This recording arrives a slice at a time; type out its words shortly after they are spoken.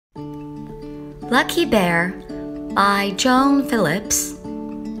Lucky Bear by Joan Phillips.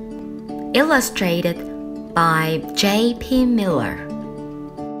 Illustrated by J.P. Miller.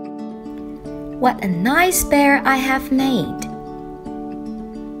 What a nice bear I have made!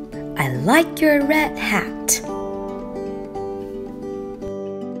 I like your red hat.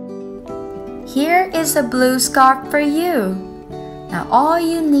 Here is a blue scarf for you. Now all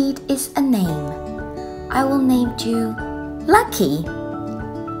you need is a name. I will name you Lucky.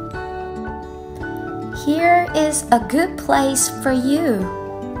 Here is a good place for you.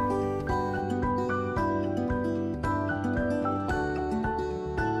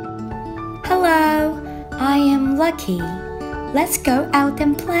 Hello, I am Lucky. Let's go out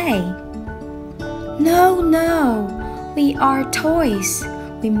and play. No, we are toys.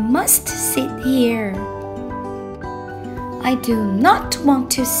 We must sit here. I do not want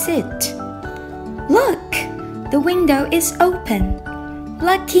to sit. Look, the window is open.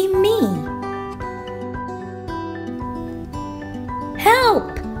 Lucky me. Help!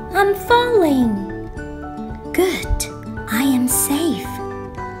 I'm falling. Good, I am safe.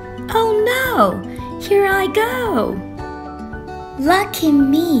 Oh no, here I go. Lucky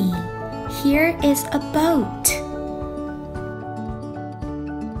me, here is a boat.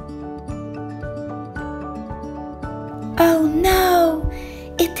 Oh no,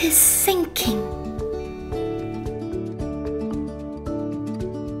 it is sinking.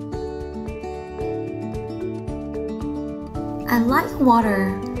 I like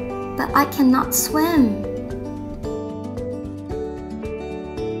water, but I cannot swim.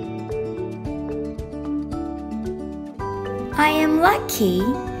 I am lucky.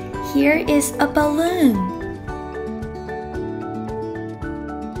 Here is a balloon.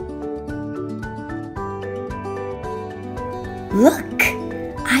 Look,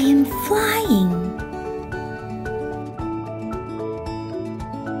 I am flying.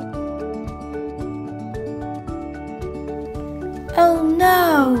 Oh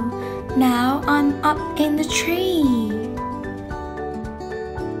no, now I'm up in the tree.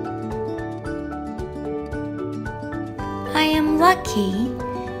 I am lucky.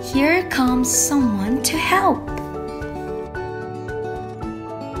 Here comes someone to help.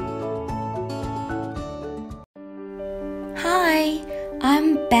 Hi,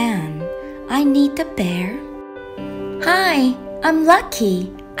 I'm Ben. I need a bear. Hi, I'm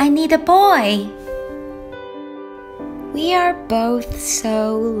Lucky. I need a boy. We are both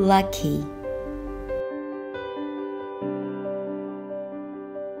so lucky.